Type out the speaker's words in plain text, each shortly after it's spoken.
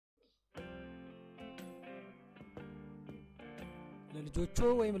ለልጆቹ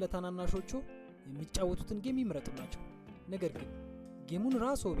ወይም ለታናናሾቹ የሚጫወቱትን ጌም ይምረጡላቸው። ነገር ግን ጌሙን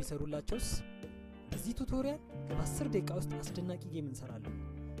ራስዎ ቢሰሩላቸውስ? በዚህ ቱቶሪያል በ10 ደቂቃ ውስጥ አስደናቂ ጌም እንሰራለን።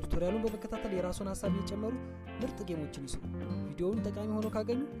 ቱቶሪያሉን በመከታተል የራስዎን ሐሳብ እየጨመሩ ምርጥ ጌሞችን ይስሩ። ቪዲዮውን ጠቃሚ ሆኖ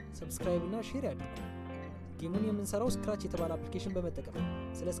ካገኙ ሰብስክራይብ እና ሼር ያድርጉ። ጌሙን የምንሰራው ስክራች የተባለ አፕሊኬሽን በመጠቀም ነው።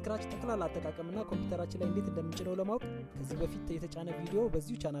 ስለ ስክራች ጠቅላላ አጠቃቀምና ኮምፒውተራችን ላይ እንዴት እንደምንጭነው ለማወቅ ከዚህ በፊት የተጫነ ቪዲዮ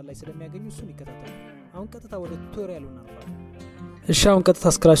በዚሁ ቻናል ላይ ስለሚያገኙ እሱን ይከታተሉ። አሁን ቀጥታ ወደ ቱቶሪያሉ እናልፋለን። እሺ አሁን ቀጥታ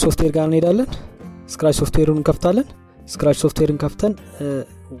ስክራች ሶፍትዌር ጋር እንሄዳለን። ስክራች ሶፍትዌሩን እንከፍታለን። ስክራች ሶፍትዌርን ከፍተን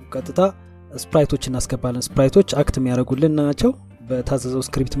ቀጥታ ስፕራይቶችን እናስገባለን። ስፕራይቶች አክት የሚያደርጉልን ናቸው በታዘዘው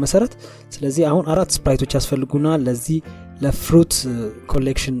ስክሪፕት መሰረት። ስለዚህ አሁን 4 ስፕራይቶች ያስፈልጉናል ለዚህ ለፍሩት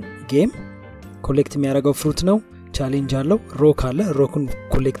ኮሌክሽን ጌም። ኮሌክት የሚያደርገው ፍሩት ነው። ቻሌንጅ አለው። ሮክ አለ። ሮኩን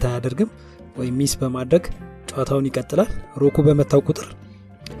ኮሌክት አያደርግም ወይ ሚስ በማድረግ ጨዋታውን ይቀጥላል። ሮኩ በመታው ቁጥር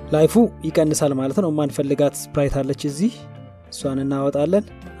ላይፉ ይቀንሳል ማለት ነው። ማንፈልጋት ስፕራይት አለች እዚህ፣ እሷን እናወጣለን።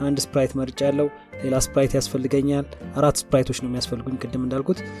 አንድ ስፕራይት መርጫ ያለው ሌላ ስፕራይት ያስፈልገኛል። 4 ስፕራይቶች ነው የሚያስፈልጉኝ ቅድም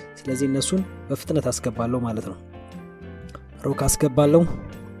እንዳልኩት። ስለዚህ እነሱን በፍጥነት አስገባለሁ ማለት ነው። ሮክ አስገባለሁ።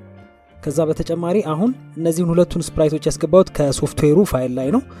 ከዛ በተጨማሪ አሁን እነዚህን ሁለቱን ስፕራይቶች ያስገባሁት ከሶፍትዌሩ ፋይል ላይ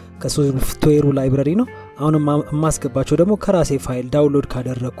ነው፣ ከሶፍትዌሩ ላይብራሪ ነው። አሁን ማስገባቸው ደግሞ ከራሴ ፋይል ዳውንሎድ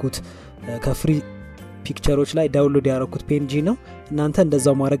ካደረኩት ከፍሪ ፒክቸሮች ላይ ዳውንሎድ ያደረኩት ፔንጂ ነው። እናንተ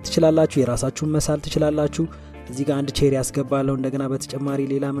እንደዛው ማድረግ ትችላላችሁ። የራሳችሁን መሳል ትችላላችሁ። እዚህ ጋር አንድ ቼሪ አስገባለሁ። እንደገና በተጨማሪ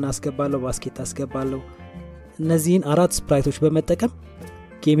ሌላ ምን አስገባለሁ? ባስኬት አስገባለሁ። እነዚህን 4 ስፕራይቶች በመጠቀም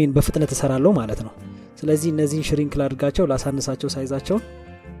ጌሜን በፍጥነት እሰራለሁ ማለት ነው። ስለዚህ እነዚህን ሽሪንክ ላድርጋቸው፣ ላሳንሳቸው ሳይዛቸውን።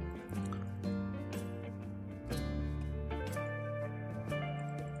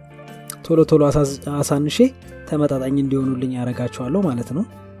 ቶሎ ቶሎ አሳንሼ ተመጣጣኝ እንዲሆኑልኝ ያረጋቸዋለሁ ማለት ነው።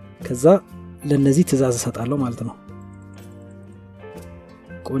 ከዛ ለነዚህ ትእዛዝ እሰጣለሁ ማለት ነው።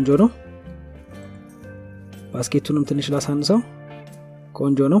 ቆንጆ ነው። ባስኬቱንም ትንሽ ላሳንሰው።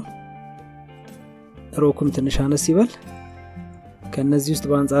 ቆንጆ ነው። ሮኩም ትንሽ አነስ ይበል። ከነዚህ ውስጥ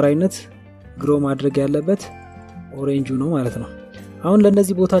በአንጻራዊነት ግሮ ማድረግ ያለበት ኦሬንጁ ነው ማለት ነው። አሁን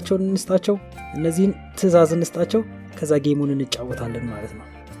ለነዚህ ቦታቸውን እንስጣቸው፣ እነዚህን ትእዛዝ እንስጣቸው። ከዛ ጌሙን እንጫወታለን ማለት ነው።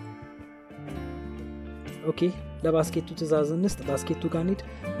 ኦኬ ለባስኬቱ ትእዛዝ እንስጥ። ባስኬቱ ጋር እንሂድ።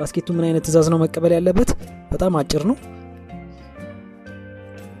 ባስኬቱ ምን አይነት ትእዛዝ ነው መቀበል ያለበት? በጣም አጭር ነው።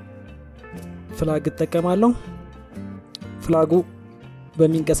 ፍላግ እጠቀማለሁ። ፍላጉ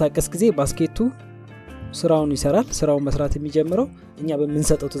በሚንቀሳቀስ ጊዜ ባስኬቱ ስራውን ይሰራል። ስራውን መስራት የሚጀምረው እኛ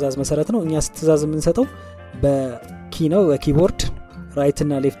በምንሰጠው ትእዛዝ መሰረት ነው። እኛ ትእዛዝ የምንሰጠው በኪ ነው፣ በኪቦርድ ራይት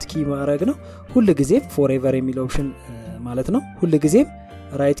እና ሌፍት ኪ ማድረግ ነው። ሁሉ ጊዜ ፎርኤቨር የሚል ኦፕሽን ማለት ነው። ሁሉ ጊዜ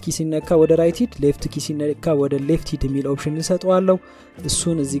ራይት ኪ ሲነካ ወደ ራይት ሂድ፣ ሌፍት ኪ ሲነካ ወደ ሌፍት ሂድ የሚል ኦፕሽን እንሰጠዋለሁ።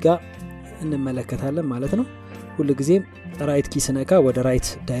 እሱን እዚህ ጋር እንመለከታለን ማለት ነው። ሁሉ ጊዜ ራይት ኪ ሲነካ ወደ ራይት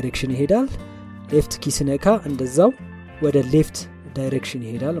ዳይሬክሽን ይሄዳል። ሌፍት ኪ ሲነካ እንደዛው ወደ ሌፍት ዳይሬክሽን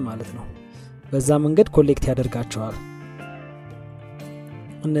ይሄዳል ማለት ነው። በዛ መንገድ ኮሌክት ያደርጋቸዋል።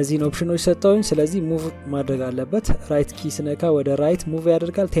 እነዚህን ኦፕሽኖች ሰጠውኝ። ስለዚህ ሙቭ ማድረግ አለበት። ራይት ኪ ሲነካ ወደ ራይት ሙቭ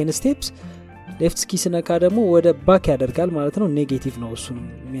ያደርጋል 10 ስቴፕስ። ሌፍት ኪ ሲነካ ደግሞ ወደ ባክ ያደርጋል ማለት ነው። ኔጌቲቭ ነው እሱ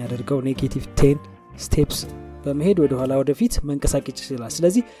የሚያደርገው። ኔጌቲቭ 10 ስቴፕስ በመሄድ ወደ ኋላ ወደፊት መንቀሳቀስ ይችላል።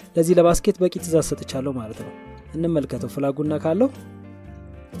 ስለዚህ ለዚህ ለባስኬት በቂ ትእዛዝ ሰጥቻለሁ ማለት ነው። እንመልከተው። ፍላጉና ካለው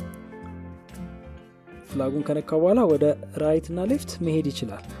ፍላጉን ከነካው በኋላ ወደ ራይት እና ሌፍት መሄድ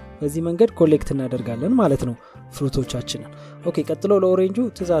ይችላል። በዚህ መንገድ ኮሌክት እናደርጋለን ማለት ነው ፍሩቶቻችንን። ኦኬ ቀጥሎ ለኦሬንጁ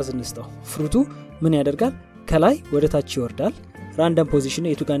ትእዛዝ እንስጠው። ፍሩቱ ምን ያደርጋል? ከላይ ወደ ታች ይወርዳል። ራንደም ፖዚሽን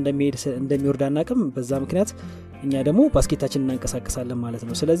የቱ ጋር እንደሚወርድ አናውቅም። በዛ ምክንያት እኛ ደግሞ ባስኬታችንን እናንቀሳቀሳለን ማለት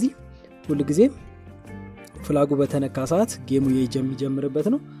ነው። ስለዚህ ሁሉ ጊዜ ፍላጉ በተነካ ሰዓት ጌሙ የሚጀምርበት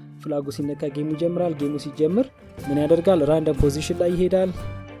ነው። ፍላጉ ሲነካ ጌሙ ይጀምራል። ጌሙ ሲጀምር ምን ያደርጋል? ራንደም ፖዚሽን ላይ ይሄዳል።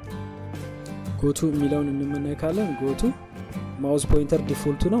 ጎቱ የሚለውን እንመለካለን። ጎቱ ማውስ ፖይንተር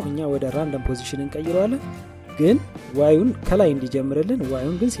ዲፎልቱ ነው። እኛ ወደ ራንደም ፖዚሽን እንቀይረዋለን። ግን ዋዩን ከላይ እንዲጀምርልን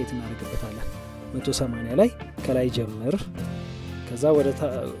ዋዩን ግን ሴት እናደርግበታለን። 180 ላይ ከላይ ጀምር፣ ከዛ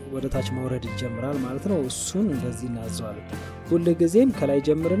ወደ ታች መውረድ ይጀምራል ማለት ነው። እሱን እንደዚህ እናዘዋለን። ሁሉ ጊዜም ከላይ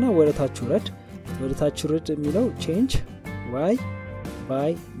ጀምርና ወደ ታች ውረድ። ወደ ታች ውረድ የሚለው ቼንጅ ዋይ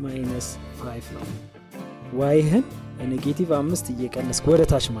ባይ -5 ነው። ዋይህን ኔጌቲቭ 5 እየቀነስክ ወደ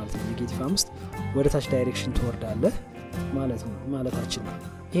ታች ማለት ነው። ኔጌቲቭ 5 ወደ ታች ዳይሬክሽን ትወርዳለህ ማለት ነው ማለታችን ነው።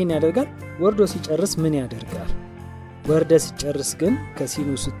 ይሄን ያደርጋል። ወርዶ ሲጨርስ ምን ያደርጋል? ወርደ ሲጨርስ ግን ከሲኑ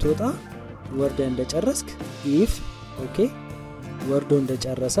ስትወጣ ወርደ እንደጨረስክ ኢፍ ኦኬ ወርዶ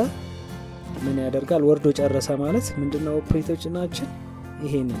እንደጨረሰ ምን ያደርጋል? ወርዶ ጨረሰ ማለት ምንድነው? ኦፕሬተሮቻችን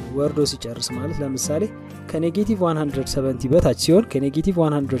ይሄን ወርዶ ሲጨርስ ማለት ለምሳሌ ከኔጌቲቭ 170 በታች ሲሆን ከኔጌቲቭ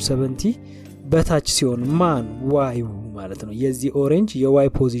 170 በታች ሲሆን ማን ዋዩ ማለት ነው። የዚህ ኦሬንጅ የዋይ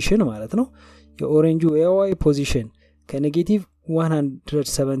ፖዚሽን ማለት ነው። የኦሬንጁ የዋይ ፖዚሽን ከኔጌቲቭ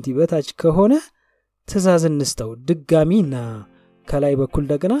 170 በታች ከሆነ ትእዛዝ እንስተው ድጋሚና ከላይ በኩል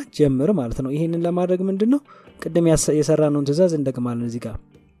ደግና ጀምር ማለት ነው ይሄንን ለማድረግ ምንድነው ቅድም የሰራነውን ትእዛዝ እንደግማለን እዚህ ጋር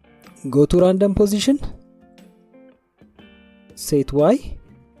go to random position set y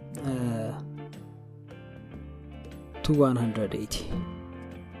to 180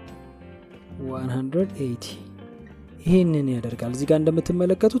 ይሄንን ያደርጋል እዚህ ጋር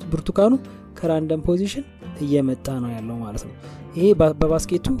እንደምትመለከቱት ብርቱካኑ ከራንደም ፖዚሽን እየመጣ ነው ያለው ማለት ነው ይሄ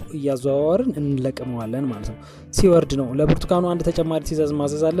በባስኬቱ እያዘዋወርን እንለቀመዋለን ማለት ነው ሲወርድ ነው ለብርቱካኑ አንድ ተጨማሪ ትእዛዝ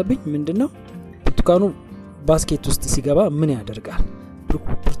ማዘዝ አለብኝ ምንድነው ብርቱካኑ ባስኬት ውስጥ ሲገባ ምን ያደርጋል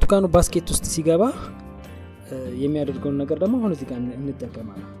ብርቱካኑ ባስኬት ውስጥ ሲገባ የሚያደርገው ነገር ደግሞ አሁን እዚህ ጋር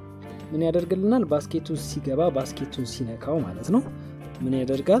እንጠቀማለን ምን ያደርግልናል ባስኬቱ ሲገባ ባስኬቱን ሲነካው ማለት ነው ምን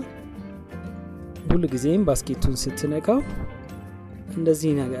ያደርጋል ሁሉ ጊዜም ባስኬቱን ስትነካው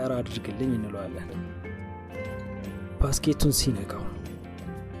እንደዚህ ነገር አድርግልኝ እንለዋለን ባስኬቱን ሲነካው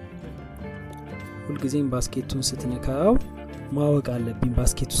ሁሉ ጊዜም ባስኬቱን ስትነካው ማወቅ አለብኝ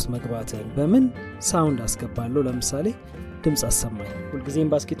ባስኬት ውስጥ መግባትን በምን ሳውንድ አስገባለሁ ለምሳሌ ድምጽ አሰማኝ ሁሉ ጊዜም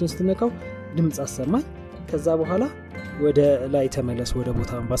ባስኬቱን ስትነካው ድምጽ አሰማኝ ከዛ በኋላ ወደ ላይ ተመለስ ወደ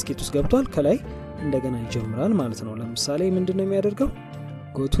ቦታው ባስኬት ውስጥ ገብቷል ከላይ እንደገና ይጀምራል ማለት ነው ለምሳሌ ምንድነው የሚያደርገው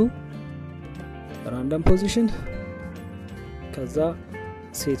go to random position ከዛ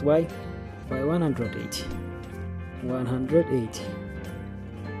set y by 180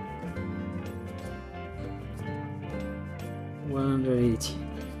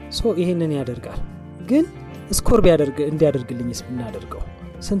 ሶ ይሄንን ያደርጋል ግን ስኮር እንዲያደርግልኝስ ብናደርገው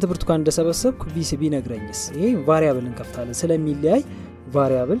ስንት ብርቱካን እንደሰበሰብኩ ቢሲቢ ነግረኝስ ይሄ ቫሪያብል እንከፍታለን ስለሚለያይ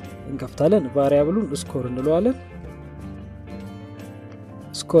ቫሪያብል እንከፍታለን ቫሪያብሉን ስኮር እንለዋለን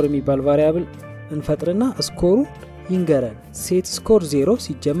ስኮር የሚባል ቫሪያብል እንፈጥርና ስኮሩ ይንገረን ሴት ስኮር 0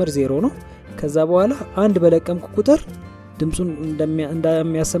 ሲጀመር 0 ነው ከዛ በኋላ አንድ በለቀምኩ ቁጥር ድምጹን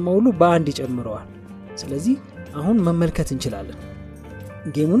እንደሚያሰማው ሁሉ በአንድ ይጨምረዋል ስለዚህ አሁን መመልከት እንችላለን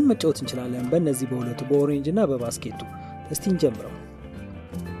ጌሙን መጫወት እንችላለን በእነዚህ በሁለቱ በኦሬንጅ እና በባስኬቱ እስቲ እንጀምረው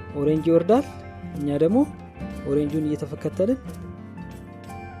ኦሬንጅ ይወርዳል እኛ ደግሞ ኦሬንጁን እየተፈከተልን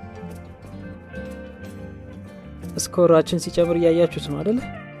ስኮራችን ሲጨምር ያያችሁት ነው አይደል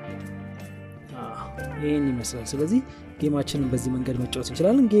ይሄን ይመስላል ስለዚህ ጌማችንን በዚህ መንገድ መጫወት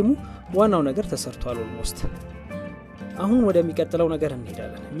እንችላለን ጌሙ ዋናው ነገር ተሰርቷል ኦልሞስት አሁን ወደሚቀጥለው ነገር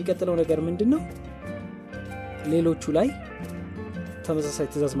እንሄዳለን የሚቀጥለው ነገር ምንድነው ሌሎቹ ላይ ተመሳሳይ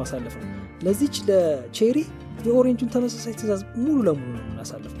ትእዛዝ ማሳለፍ ነው ለዚህች ለቼሪ የኦሬንጁን ተመሳሳይ ትእዛዝ ሙሉ ለሙሉ ነው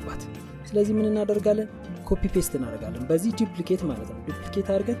እናሳልፍባት ስለዚህ ምን እናደርጋለን ኮፒ ፔስት እናደርጋለን በዚህ ዱፕሊኬት ማለት ነው ዱፕሊኬት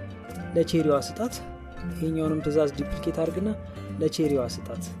አድርገን ለቼሪዋ ስጣት ይሄኛውንም ትእዛዝ ዱፕሊኬት አድርግና ለቼሪዋ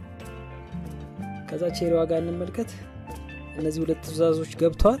ስጣት ከዛ ቼሪዋ ጋር እንመልከት እነዚህ ሁለት ትእዛዞች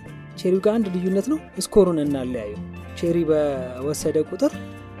ገብተዋል ቼሪው ጋር አንድ ልዩነት ነው ስኮሩን እናለያየው ቼሪ በወሰደ ቁጥር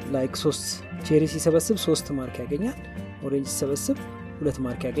ላይክ 3 ቼሪ ሲሰበስብ 3 ማርክ ያገኛል ኦሬንጅ ሲሰበስብ 2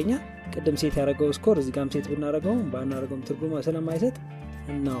 ማርክ ያገኛል ቀደም ሴት ያደረገው ስኮር እዚህ ጋርም ሴት ብናደርገው ባናደርገውም ትርጉም ስለማይሰጥ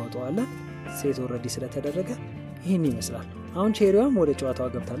እናወጣዋለን ሴት ኦሬዲ ስለተደረገ ይሄን ይመስላል አሁን ቼሪዋም ወደ ጨዋታው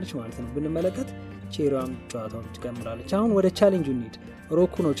ገብታለች ማለት ነው ብንመለከት ቼሪዋም ጨዋታውን ትጀምራለች አሁን ወደ ቻሌንጁ እንሂድ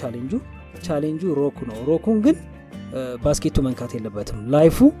ሮኩ ነው ቻሌንጁ ሮኩ ነው ሮኩን ግን ባስኬቱ መንካት የለበትም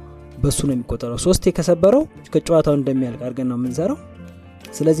ላይፉ በሱ ነው የሚቆጠረው 3 ከሰበረው ከጨዋታው እንደሚያልቅ አድርገን ነው የምንሰራው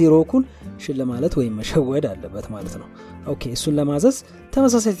ስለዚህ ሮኩን ሽልማለት ወይ መሸወድ አለበት ማለት ነው ኦኬ እሱን ለማዘዝ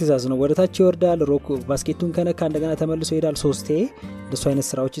ተመሳሳይ ትእዛዝ ነው ወደታች ይወርዳል ሮኩ ባስኬቱን ከነካ እንደገና ተመልሶ ይሄዳል 3 እንደሱ አይነት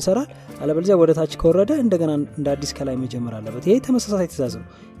ስራዎች ይሰራል አለበለዚያ ወደታች ከወረደ እንደገና እንደ አዲስ ከላይ መጀመር አለበት ይሄ ተመሳሳይ ትእዛዝ ነው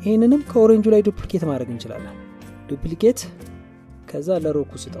ይሄንንም ከኦሬንጁ ላይ ዱፕሊኬት ማድረግ እንችላለን ዱፕሊኬት ከዛ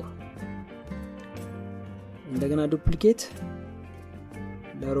ለሮኩ ስጠው እንደገና ዱፕሊኬት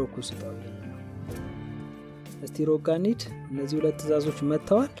ለሮኩ ስጠው እስቲ ሮጋኒት እነዚህ ሁለት ትእዛዞች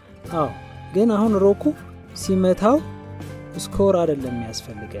መተዋል አዎ ግን አሁን ሮኩ ሲመታው ስኮር አይደለም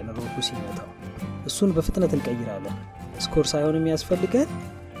የሚያስፈልገን ሮኩ ሲመታው እሱን በፍጥነት እንቀይራለን ስኮር ሳይሆን የሚያስፈልገን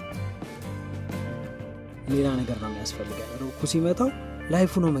ሌላ ነገር ነው የሚያስፈልገን ሮኩ ሲመታው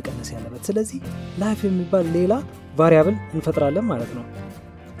ላይፉ ነው መቀነስ ያለበት ስለዚህ ላይፍ የሚባል ሌላ ቫሪያብል እንፈጥራለን ማለት ነው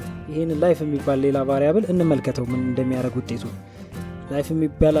ይሄን ላይፍ የሚባል ሌላ ቫሪያብል እንመልከተው ምን እንደሚያደርግ ውጤቱ ላይፍ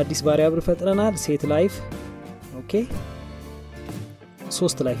የሚባል አዲስ ቫሪያብል ፈጥረናል ሴት ላይፍ ኦኬ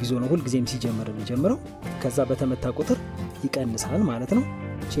 3 ላይፍ ይዞ ነው ሁሉ ጊዜም ሲጀምር የሚጀምረው ከዛ በተመታ ቁጥር ይቀንሳል ማለት ነው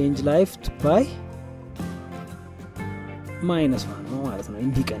change life by -1 ነው ማለት ነው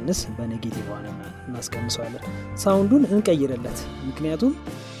እንዲቀንስ በኔጌቲቭ ዋና እናስቀንሰዋለን ሳውንዱን እንቀይረለት ምክንያቱም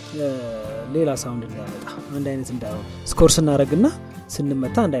ሌላ ሳውንድ እንዳያመጣ አንድ አይነት እንዳይሆን ስኮር ስናረግና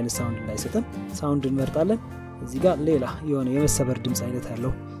ስንመታ አንድ አይነት ሳውንድ እንዳይሰጠን ሳውንድ እንመርጣለን እዚህ ጋር ሌላ የሆነ የመሰበር ድምጽ አይነት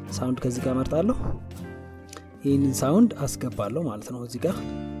ያለው ሳውንድ ከዚህ ጋር መርጣለሁ ይህንን ሳውንድ አስገባለሁ ማለት ነው እዚህ ጋር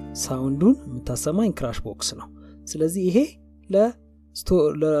ሳውንዱን የምታሰማኝ ክራሽ ቦክስ ነው ስለዚህ ይሄ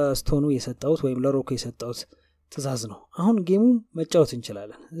ለስቶኑ የሰጣውት ወይም ለሮኩ የሰጣውት ትእዛዝ ነው አሁን ጌሙ መጫወት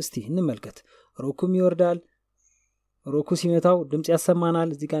እንችላለን እስቲ እንመልከት ሮኩም ይወርዳል ሮኩ ሲመታው ድምጽ ያሰማናል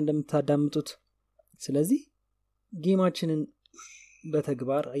እዚህ ጋር እንደምታዳምጡት ስለዚህ ጌማችንን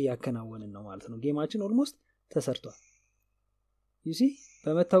በተግባር ያከናወንን ነው ማለት ነው ጌማችን ኦልሞስት ተሰርቷል you see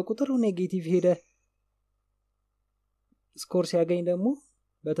በመታው ቁጥር ኔጌቲቭ ሄደ ስኮር ሲያገኝ ደግሞ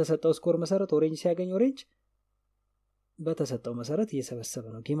በተሰጠው ስኮር መሰረት ኦሬንጅ ሲያገኝ ኦሬንጅ በተሰጠው መሰረት እየሰበሰበ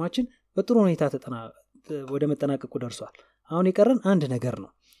ነው ጌማችን በጥሩ ሁኔታ ወደ መጠናቀቁ ደርሷል አሁን የቀረን አንድ ነገር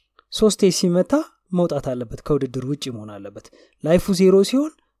ነው 3 ሲመታ መውጣት አለበት ከውድድር ውጪ መሆን አለበት ላይፉ 0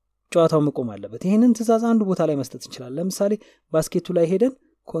 ሲሆን ጨዋታው መቆም አለበት ይሄንን ትእዛዝ አንድ ቦታ ላይ መስጠት እንችላለን ለምሳሌ ባስኬቱ ላይ ሄደን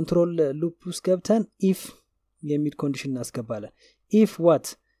ኮንትሮል ሉፕ ውስጥ ገብተን if የሚል ኮንዲሽን እናስገባለን if what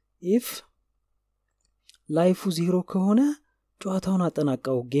if ላይፉ 0 ከሆነ ጨዋታውን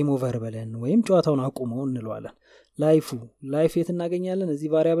አጠናቀው ጌም ኦቨር በለን ወይም ጨዋታውን አቁመው እንለዋለን ላይፍ የት እናገኛለን እዚህ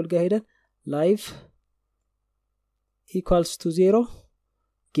ቫሪያብል ጋር ሄደን ላይፍ equals to 0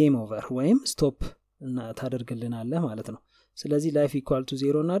 ጌም ኦቨር ወይም ስቶፕ እና ታደርግልናለህ ማለት ነው ስለዚህ ላይፍ equal to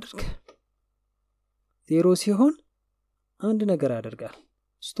 0 እናድርግ 0 ሲሆን አንድ ነገር ያደርጋል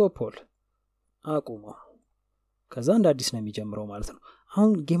ስቶፕ ሆል አቁመው ከዛ እንደ አዲስ ነው የሚጀምረው ማለት ነው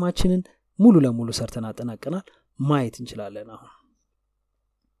አሁን ጌማችንን ሙሉ ለሙሉ ሰርተን አጠናቀናል ማየት እንችላለን አሁን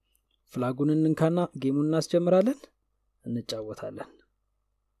ፍላጉን እንንካና ጌሙን እናስጀምራለን እንጫወታለን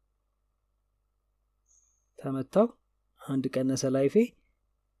ተመታው አንድ ቀነሰ ላይፌ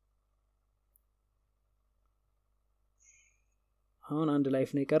አሁን አንድ ላይፍ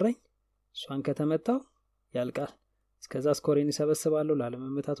ነው የቀረኝ እሷን ከተመታው ያልቃል እስከዛ ስኮሬን ይሰበስባለሁ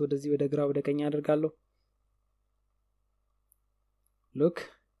ላለመመታት ወደዚህ ወደ ግራ ወደ ቀኝ አደርጋለሁ ሉክ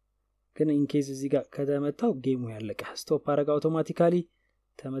ግን ኢንኬዝ እዚህ ጋር ከተመታው ጌሙ ያለቀ ስቶፕ አረጋ አውቶማቲካሊ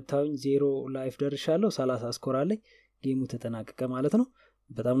ተመታውኝ 0 ላይፍ ደርሻለሁ 30 ስኮር አለኝ ጌሙ ተጠናቀቀ ማለት ነው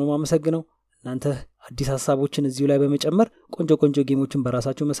በጣም ነው ማመሰግነው እናንተ አዲስ ሐሳቦችን እዚሁ ላይ በመጨመር ቆንጆ ጌሞችን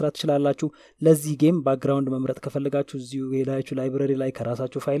በራሳችሁ መስራት ትችላላችሁ ለዚህ ጌም ባክግራውንድ መምረጥ ከፈለጋችሁ እዚሁ ሄዳችሁ ላይብረሪ ላይ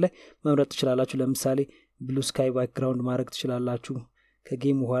ከራሳችሁ ፋይል ላይ መምረጥ ትችላላችሁ ለምሳሌ ብሉ ስካይ ባክግራውንድ ማድረግ ትችላላችሁ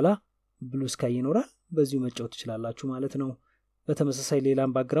ከጌሙ በኋላ ብሉ ስካይ ይኖራል በዚሁ መጫወት ትችላላችሁ ማለት ነው በተመሳሳይ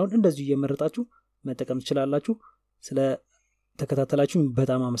ሌላም ባክግራውንድ እንደዚሁ እየመረጣችሁ መጠቀም ትችላላችሁ ስለ ተከታተላችሁ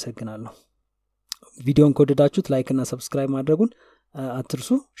በጣም አመሰግናለሁ ቪዲዮን ከወደዳችሁት ላይክ እና ሰብስክራይብ ማድረጉን አትርሱ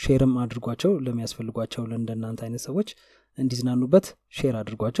ሼርም አድርጓቸው ለሚያስፈልጓቸው ለእንደናንተ አይነት ሰዎች እንዲዝናኑበት ሼር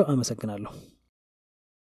አድርጓቸው አመሰግናለሁ